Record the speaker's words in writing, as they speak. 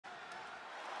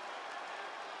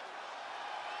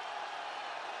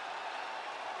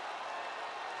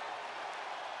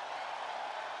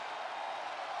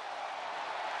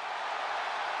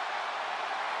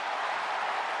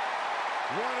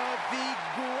one of the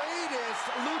greatest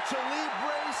Lucha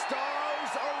Libre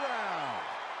stars around.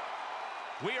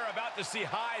 We are about to see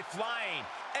high flying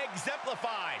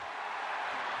exemplified.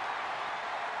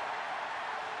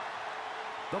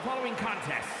 The following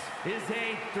contest is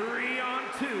a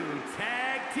 3-on-2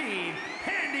 tag team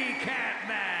handicap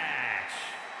match.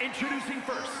 Introducing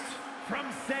first, from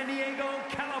San Diego,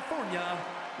 California,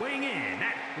 weighing in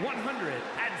at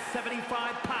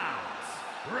 175 pounds,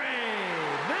 Rey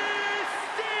Mysterio!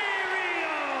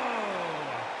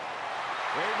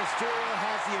 Rey Mysterio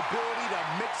has the ability to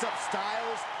mix up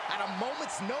styles at a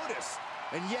moment's notice,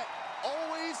 and yet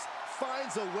always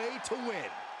finds a way to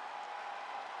win.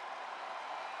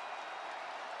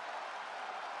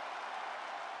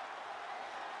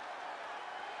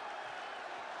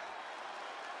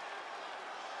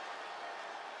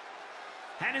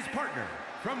 And his partner,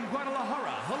 from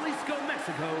Guadalajara, Jalisco,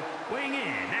 Mexico, weighing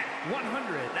in at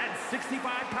 165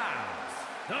 pounds,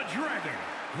 the Dragon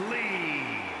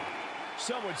Lee.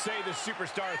 Some would say the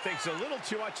superstar thinks a little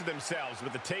too much of themselves,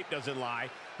 but the tape doesn't lie.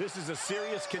 This is a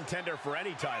serious contender for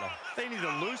any title. They need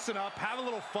to loosen up, have a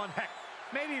little fun, heck,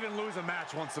 maybe even lose a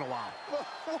match once in a while.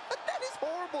 That is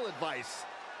horrible advice.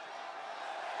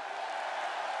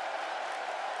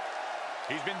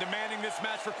 He's been demanding this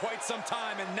match for quite some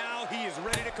time, and now he is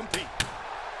ready to compete.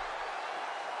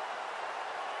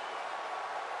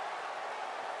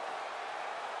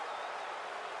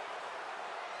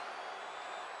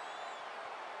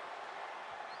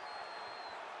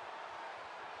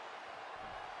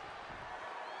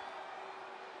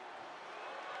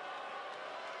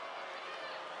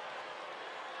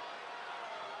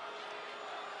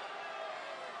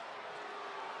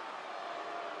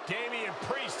 Damian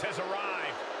Priest has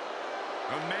arrived.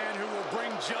 A man who will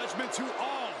bring judgment to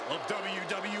all of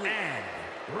WWE. And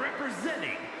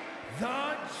representing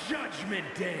the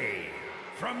Judgment Day,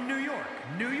 from New York,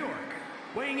 New York,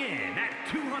 weighing in at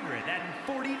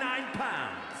 249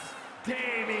 pounds,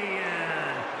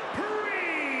 Damian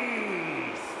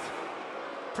Priest!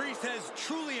 Priest has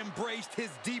truly embraced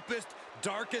his deepest,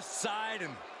 darkest side,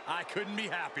 and I couldn't be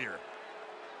happier.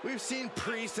 We've seen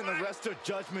Priest and the rest of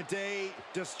Judgment Day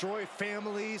destroy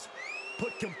families,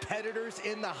 put competitors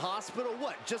in the hospital.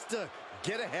 What, just to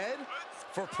get ahead?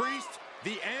 For Priest,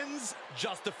 the ends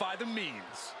justify the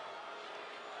means.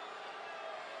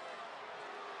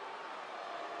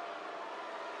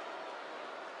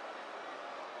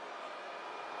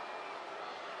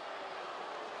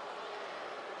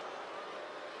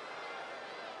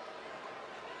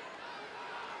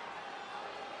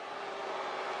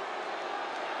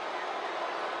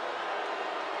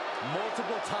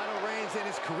 Multiple title reigns in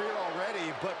his career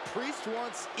already, but Priest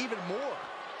wants even more.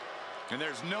 And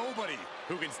there's nobody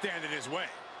who can stand in his way.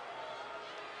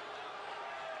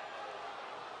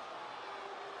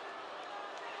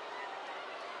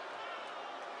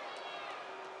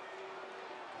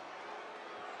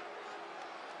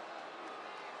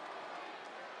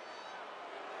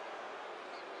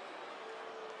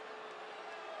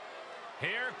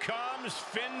 Here comes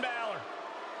Finn Balor.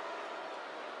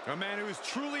 A man who has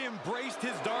truly embraced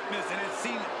his darkness and has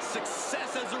seen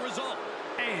success as a result.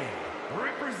 And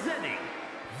representing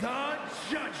the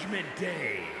Judgment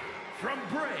Day, from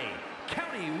Bray,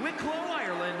 County Wicklow,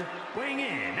 Ireland, weighing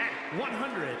in at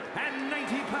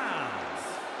 190 pounds,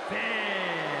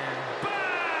 Finn Balor!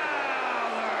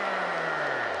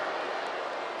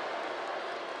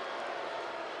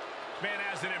 This man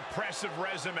has an impressive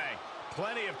resume.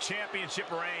 Plenty of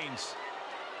championship reigns.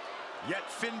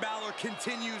 Yet Finn Balor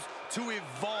continues to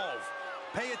evolve.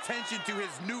 Pay attention to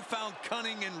his newfound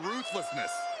cunning and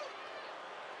ruthlessness.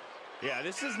 Yeah,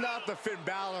 this is not the Finn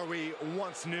Balor we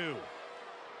once knew.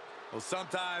 Well,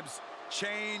 sometimes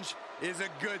change is a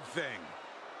good thing.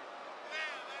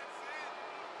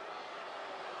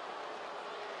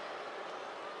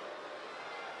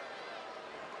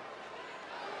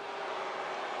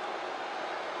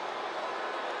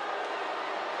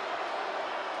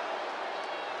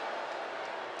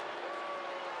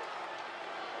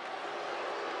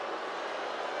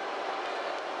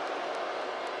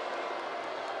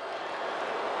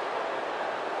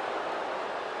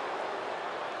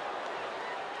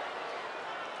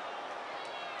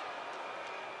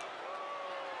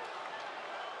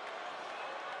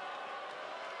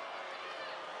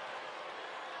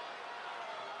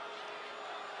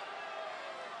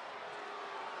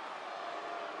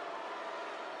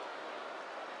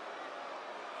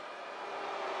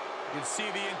 You can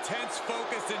see the intense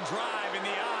focus and drive in the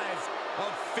eyes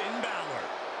of Finn Balor.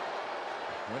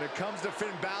 When it comes to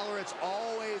Finn Balor, it's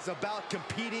always about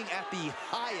competing at the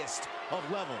highest of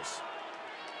levels.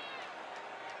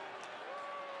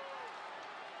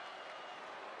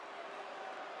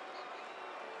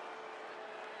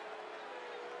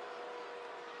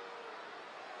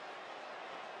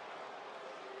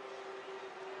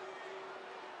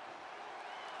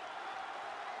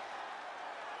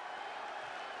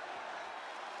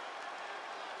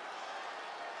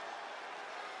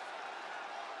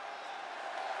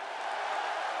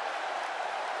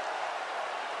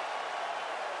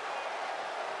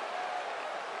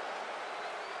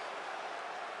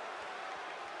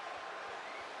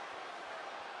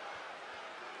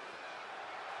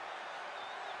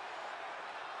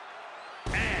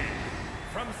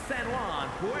 from San Juan,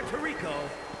 Puerto Rico,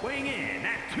 weighing in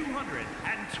at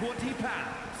 220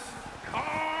 pounds,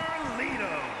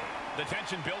 Carlito. The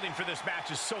tension building for this match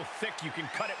is so thick you can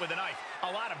cut it with a knife.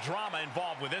 A lot of drama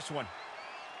involved with this one.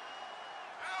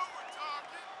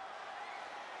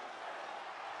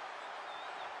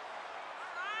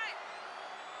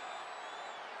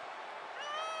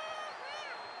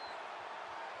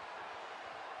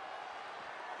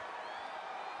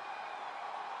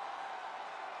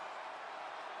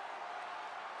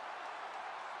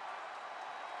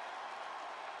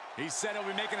 He said he'll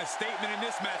be making a statement in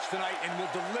this match tonight and will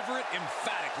deliver it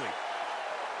emphatically.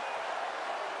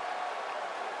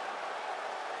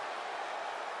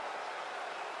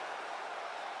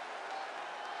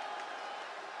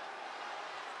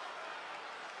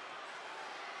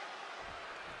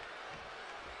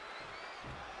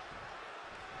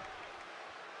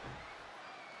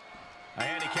 A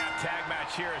handicap tag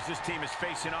match here as this team is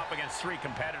facing off against 3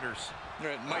 competitors.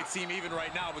 It might seem even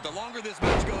right now, but the longer this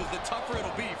match goes, the tougher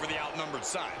it'll be for the outnumbered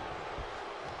side.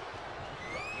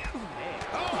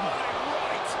 Oh, my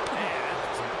right! And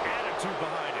some attitude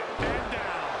behind it. And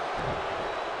down.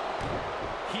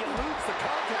 He eludes the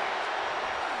contact.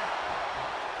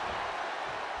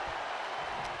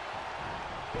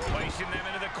 Placing them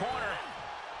into the corner.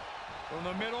 From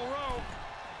the middle rope.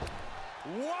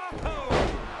 Whoa!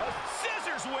 A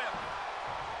scissors whip!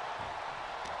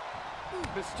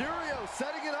 Mysterio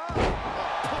setting it up.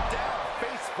 Put down,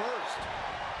 face first.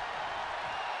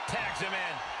 Tags him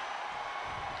in.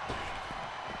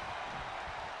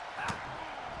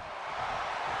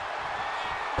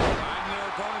 Riding their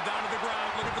opponent down to the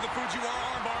ground, looking for the Fujiwara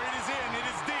armbar. It is in, it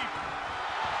is deep.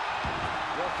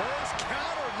 Reverse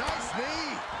counter, nice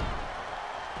knee.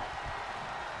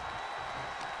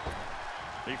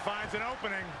 He finds an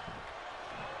opening.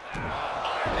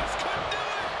 This could do it!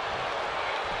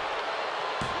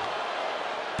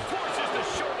 Forces the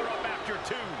shoulder up after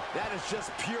 2. That is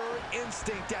just pure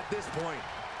instinct at this point.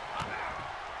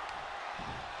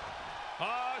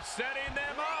 Setting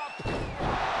them up.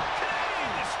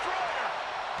 King Destroyer.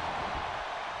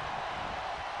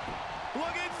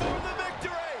 Looking for the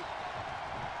victory.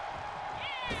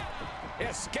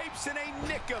 Escapes in a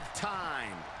nick of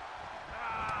time.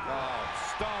 Oh,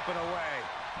 stomping away.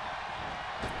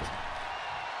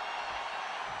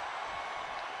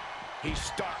 He's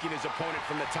stalking his opponent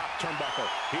from the top turnbuckle.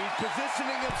 He's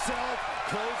positioning himself,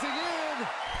 closing in.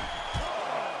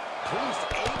 Priest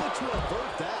able to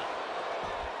avert that.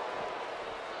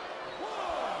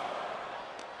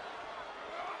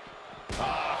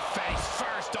 Face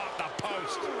first off the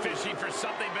post. Fishing for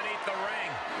something beneath the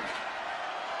ring.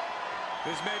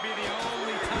 This may be the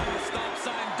only time the stop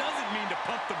sign doesn't mean to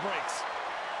pump the brakes.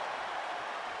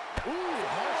 Ooh,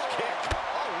 harsh kick.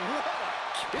 Oh, what a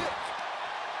kick.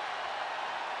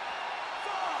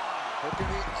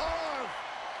 Hooking the arm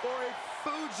for a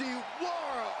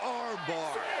Fujiwara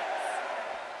armbar.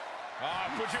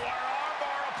 Fujiwara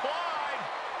armbar applied.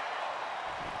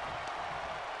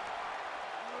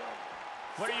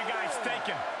 What are you guys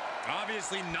thinking?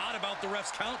 Obviously not about the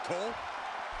ref's count, Cole.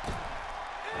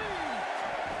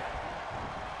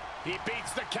 He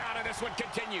beats the count, and this one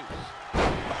continues.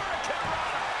 Hurricane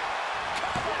Runner.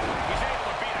 Cover. He's able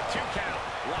to beat a 2 count.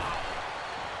 Wow.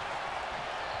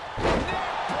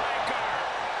 Neck breaker.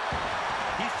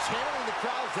 He's channeling the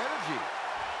crowd's energy.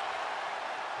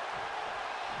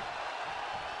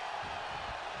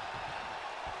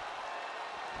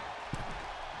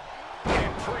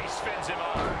 And Priest spins him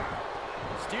off.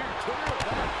 Steered clear of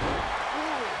that.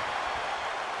 Ooh.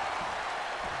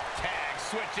 Tag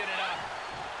switching it up.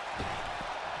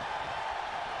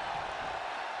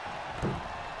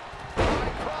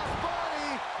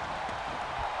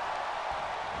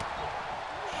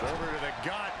 Shoulder to the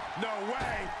gut. No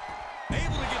way.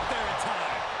 Able to get there in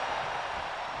time.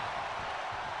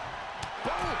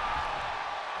 Boom.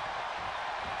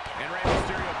 And Rey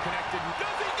Mysterio connected.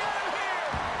 Does he get him here?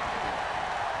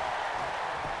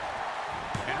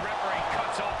 And referee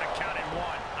cuts off the count in 1.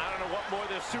 I don't know what more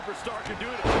this superstar can do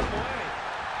to put him away.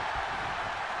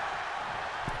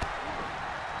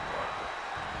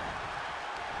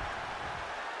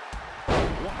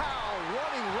 Wow,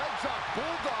 running leg drop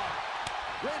bulldog.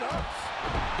 Great ups.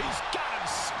 He's got him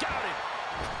scouted.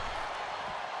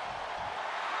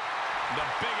 The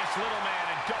biggest little man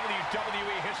in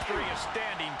WWE history is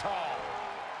standing tall.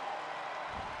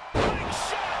 Big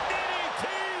shot DDT!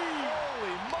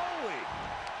 Holy moly.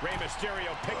 Rey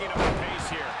Mysterio picking up the pace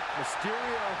here.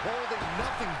 Mysterio holding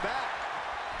nothing back.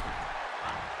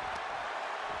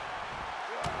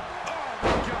 Oh,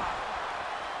 my God.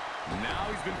 Now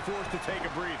he's been forced to take a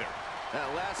breather. That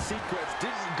last sequence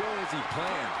didn't go as he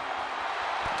planned.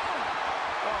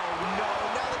 Oh, no.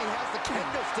 Now that he has the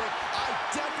kendo stick, I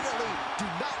definitely do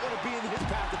not want to be in his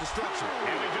path of destruction.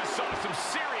 And we just saw some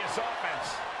serious offense.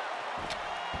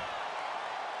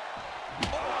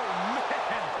 Oh,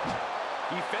 man.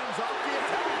 He fends off the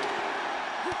attack.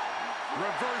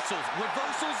 Reversals,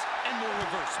 reversals, and more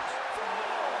reversals.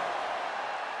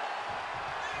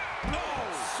 Oh,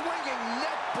 swinging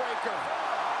neck breaker.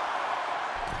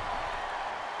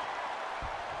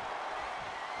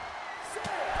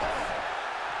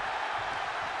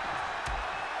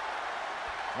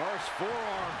 Harsh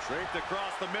forearm. Draped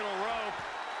across the middle rope.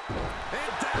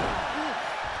 And down.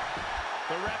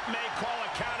 The ref may call a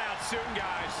count out soon,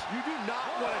 guys. You do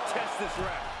not want to test this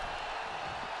ref.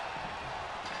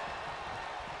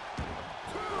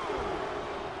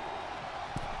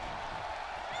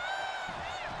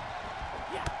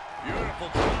 Beautiful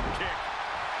drop kick.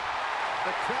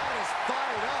 The crowd is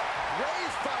fired up.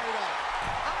 Rey's fired up.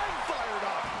 I'm fired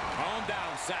up. Calm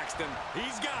down, Saxton.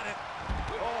 He's got it.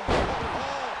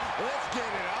 Let's get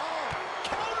it on.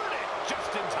 Countered it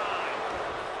just in time.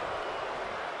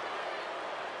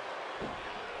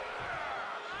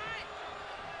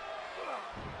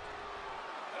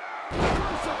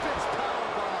 Crucifix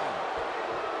powerbomb.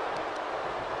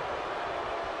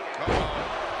 Look at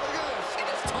this. He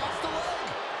just tossed a leg.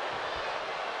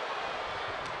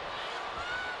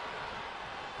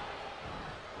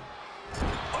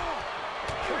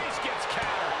 Priest gets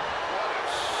countered. What a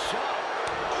shot.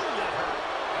 Ooh, that hurt.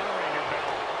 That'll ring your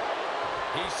bell.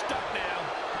 He's stuck now.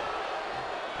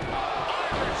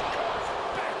 Irish cross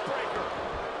backbreaker.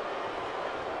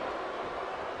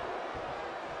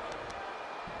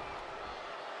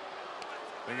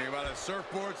 Thinking about a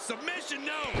surfboard submission,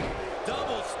 no.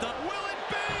 Double stunt. Will it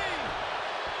be?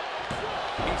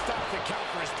 He stops the count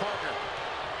for his partner.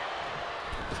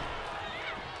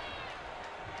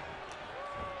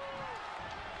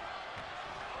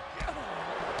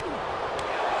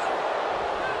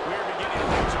 We're beginning to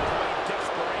reach a point of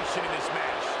desperation in this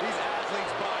match. These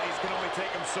athletes' bodies can only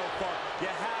take them so far. You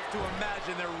have to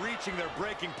imagine they're reaching their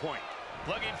breaking point.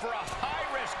 Looking for a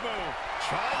high-risk move.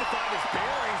 Trying to find his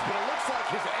bearings, but it looks like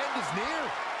his end is near.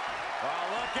 Oh,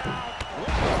 look out.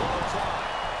 What a clothesline.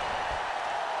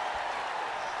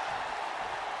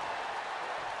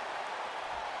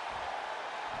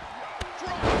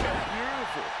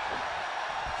 Beautiful.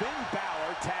 Finn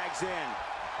Balor tags in.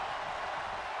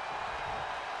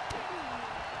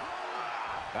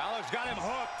 Balor's got him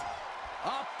hooked.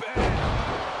 Up and...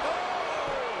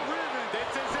 This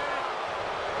is it.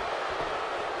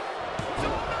 Oh, no,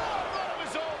 I thought it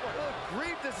was over. Good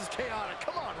grief, this is chaotic.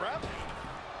 Come on, ref.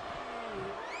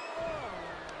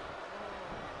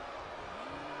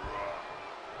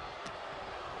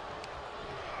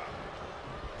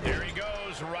 There he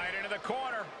goes, right into the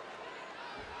corner.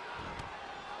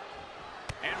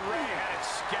 And Rey had it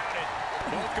scouted.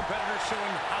 Both competitors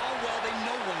showing how well they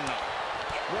know one another.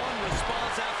 One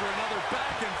response after another.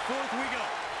 Back and forth we go.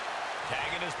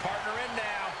 Tagging his partner in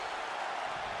now.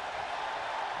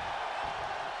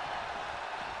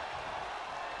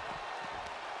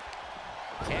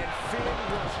 And Finn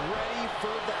was ready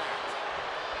for that.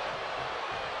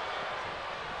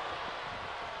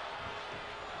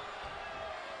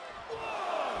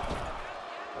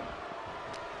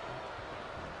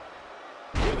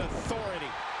 With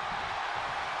authority.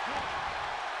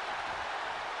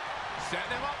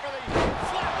 Setting him up for the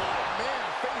flatline. Man,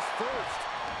 face first.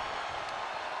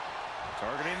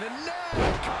 Targeting the neck.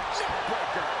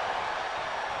 Neckbreaker.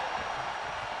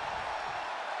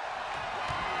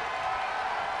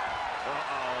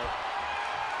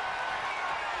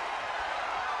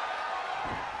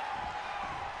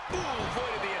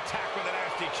 Avoided the attack with a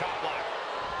nasty chop block.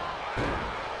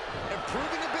 And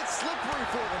proving a bit slippery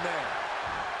for them there.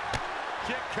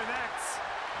 Kick connects.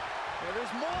 Yeah,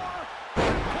 there's more.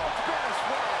 Coach Spanish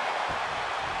way.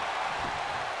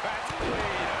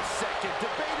 Wait a second.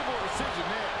 Debatable decision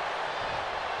there.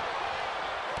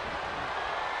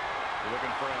 You're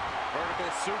looking for a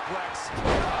vertical suplex.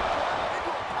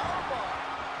 Into a powerbomb.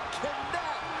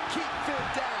 Cannot keep Finn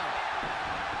down.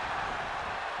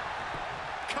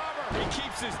 He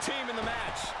keeps his team in the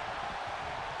match.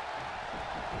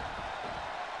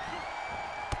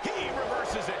 He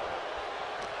reverses it.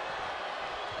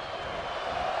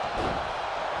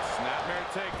 Snapmare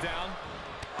takedown.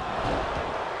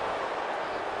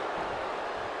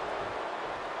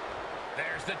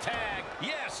 There's the tag.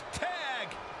 Yes, tag.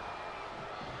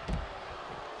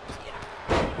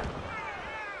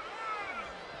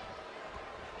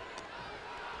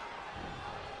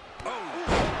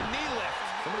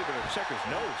 Check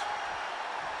his nose.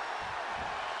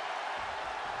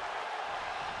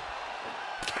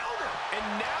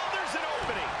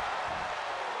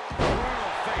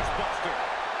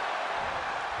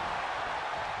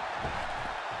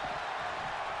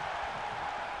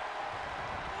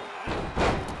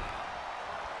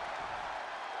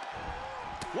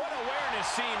 What awareness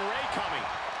seeing Rey coming.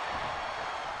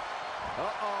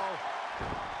 Uh-oh.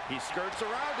 He skirts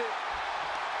around it.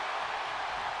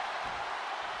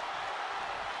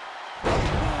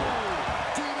 Ooh,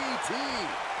 DDT.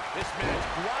 This match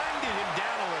grinded him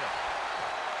down a little.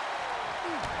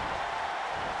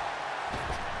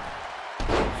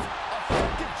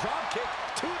 Effective drop kick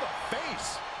to the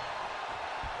face.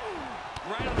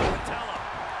 Right on the patella.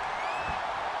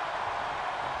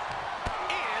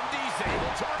 And he's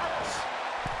able to reverse.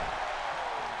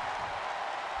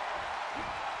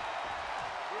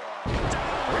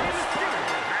 Rey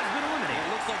Mysterio has been eliminated. It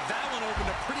looks like that one opened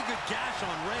a pretty good gash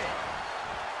on Rey.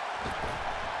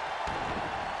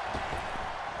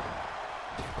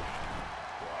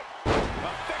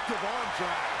 Effective arm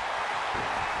drag.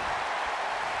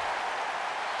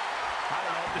 I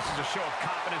don't know if this is a show of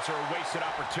confidence or a wasted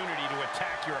opportunity to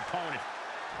attack your opponent.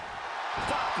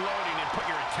 Stop gloating and put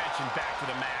your attention back to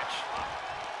the match.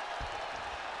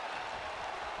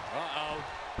 Uh-oh.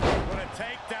 What a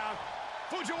takedown.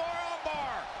 Fujiwara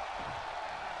armbar.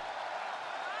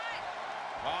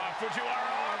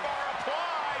 Fujiwara armbar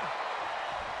applied.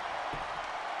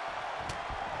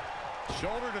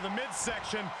 Shoulder to the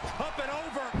midsection. Up and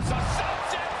over.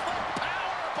 Sunset flip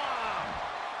powerbomb.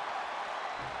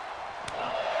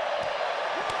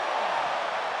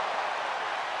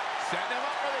 Setting him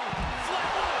up for the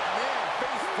flatline. Man,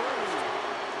 face first.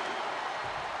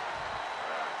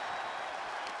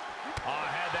 Oh,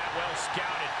 had that well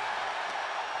scouted.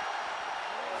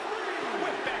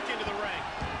 Whip back into the ring.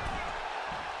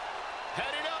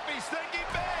 Heading up, he's thinking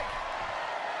big.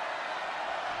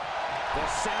 The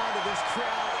sound of this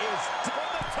crowd is From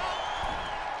the top.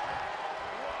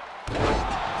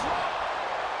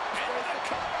 Into the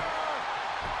cover.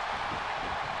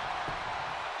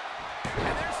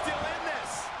 And they're still in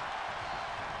this.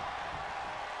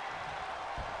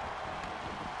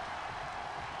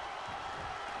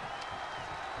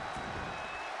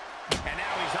 And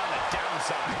now he's on the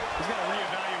downside. He's going to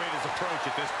reevaluate his approach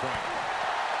at this point.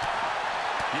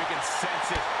 You can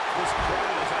sense it. This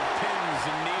crowd is on pins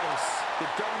and needles. The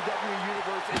WWE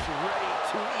Universe is ready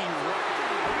to erupt.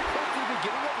 Are we close to the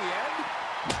beginning of the end?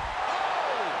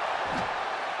 Oh!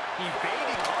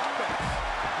 Evading offense.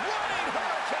 Running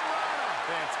Hurricanrana.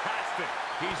 Fantastic.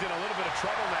 He's in a little bit of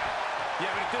trouble now. Yeah,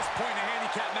 but at this point in a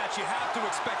handicap match, you have to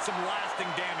expect some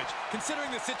lasting damage. Considering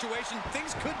the situation,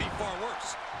 things could be far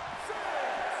worse.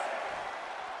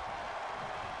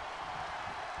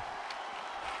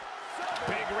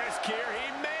 Big risk here.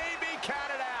 He may be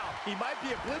counted out. He might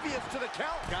be oblivious to the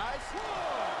count, guys.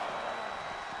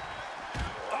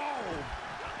 Oh!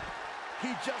 He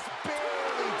just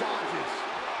barely dodges.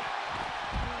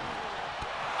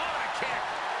 On a kick.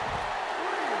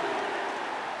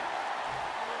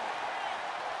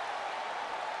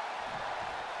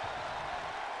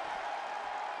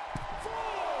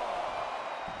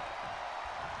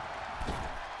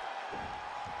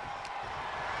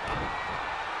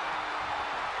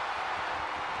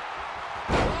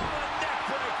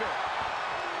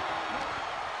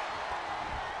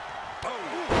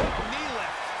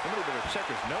 Check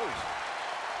his nose.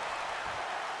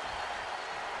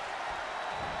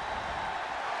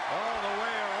 All the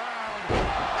way around.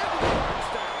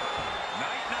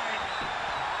 Night-night.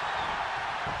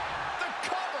 The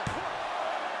cover.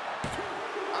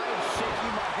 I am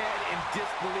shaking my head in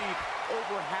disbelief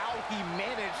over how he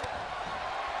managed.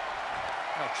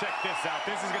 Now check this out.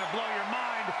 This is going to blow your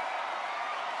mind.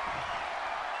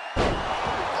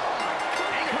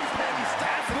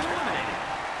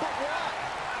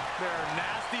 There are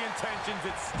nasty intentions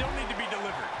that still need to be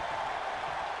delivered.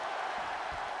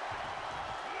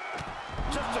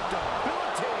 Just a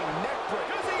debilitating neck break.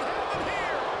 Does he have him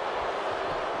here?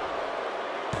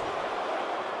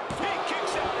 He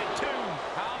kicks out at 2.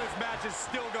 How this match is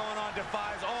still going on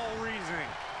defies all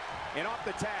reasoning. And off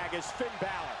the tag is Finn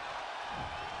Balor.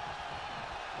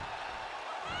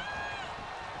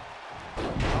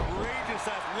 Outrageous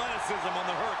athleticism on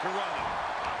the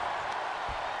Hurricanrana.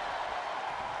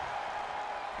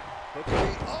 Look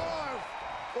at the arm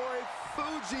for a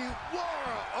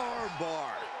Fujiwara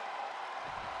armbar.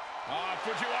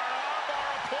 Fujiwara armbar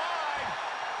applied.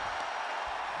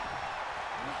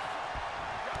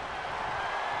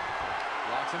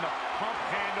 Locks in the pump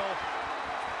handle.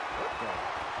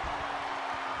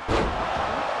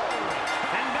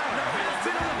 And Balor has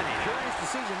been eliminated. Curious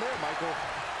decision there, Michael.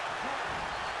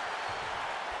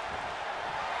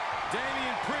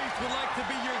 Damian Priest would like to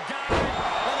be your guide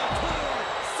on a tour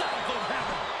south of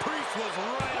heaven. Priest was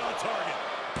right on target.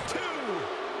 2.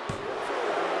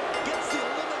 Gets the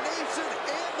elimination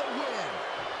and the win.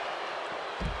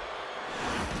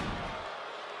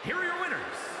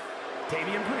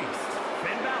 Damian Priest,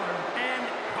 Finn Balor, and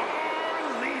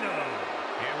Carlito.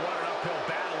 And what an uphill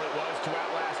battle it was to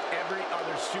outlast every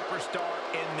other superstar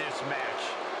in this match.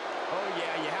 Oh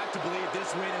yeah, you have to believe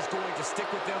this win is going to stick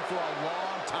with them for a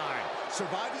long time.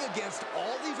 Surviving against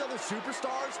all these other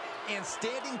superstars and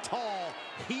standing tall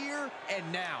here and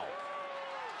now.